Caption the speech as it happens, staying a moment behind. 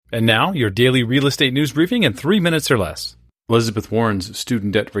And now, your daily real estate news briefing in 3 minutes or less. Elizabeth Warren's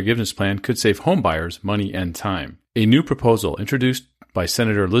student debt forgiveness plan could save homebuyers money and time. A new proposal introduced by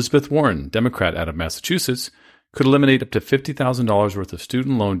Senator Elizabeth Warren, Democrat out of Massachusetts, could eliminate up to $50,000 worth of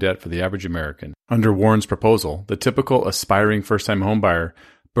student loan debt for the average American. Under Warren's proposal, the typical aspiring first-time homebuyer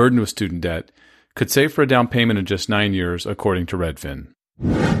burdened with student debt could save for a down payment in just 9 years, according to Redfin.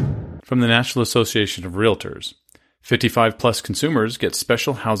 From the National Association of Realtors, 55-plus consumers get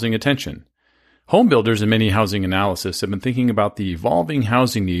special housing attention. Home builders and many housing analysts have been thinking about the evolving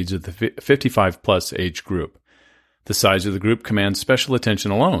housing needs of the 55-plus age group. The size of the group commands special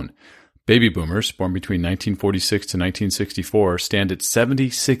attention alone. Baby boomers, born between 1946 to 1964, stand at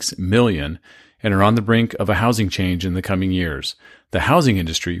 76 million and are on the brink of a housing change in the coming years. The housing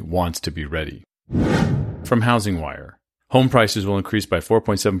industry wants to be ready. From HousingWire, home prices will increase by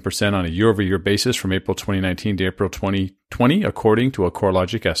 4.7% on a year-over-year basis from April 2019 to April 2020, according to a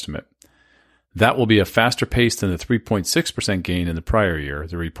CoreLogic estimate. That will be a faster pace than the 3.6% gain in the prior year,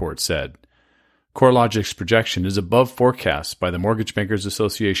 the report said. CoreLogic's projection is above forecasts by the Mortgage Bankers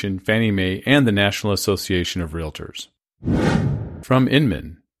Association, Fannie Mae, and the National Association of Realtors. From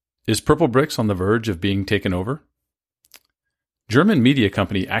Inman, is Purplebricks on the verge of being taken over? German media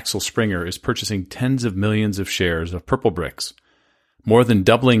company Axel Springer is purchasing tens of millions of shares of Purplebricks, more than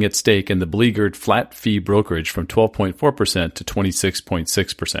doubling its stake in the beleaguered flat-fee brokerage from 12.4% to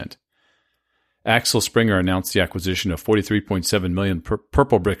 26.6%. Axel Springer announced the acquisition of 43.7 million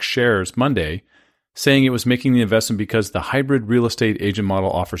Purplebricks shares Monday, saying it was making the investment because the hybrid real estate agent model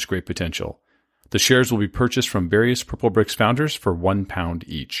offers great potential. The shares will be purchased from various Purplebricks founders for £1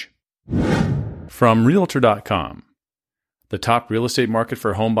 each. From Realtor.com, the top real estate market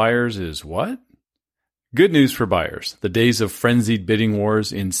for home buyers is what? Good news for buyers. The days of frenzied bidding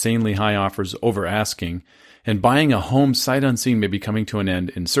wars, insanely high offers over asking, and buying a home sight unseen may be coming to an end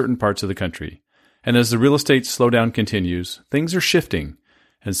in certain parts of the country. And as the real estate slowdown continues, things are shifting,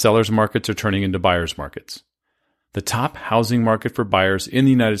 and sellers' markets are turning into buyers' markets. The top housing market for buyers in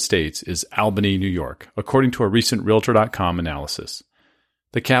the United States is Albany, New York, according to a recent Realtor.com analysis.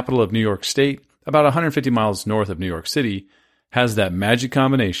 The capital of New York State, about 150 miles north of New York City, has that magic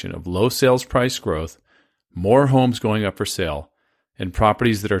combination of low sales price growth, more homes going up for sale, and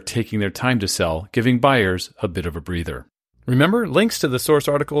properties that are taking their time to sell, giving buyers a bit of a breather. Remember, links to the source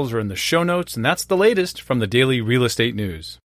articles are in the show notes, and that's the latest from the Daily Real Estate News.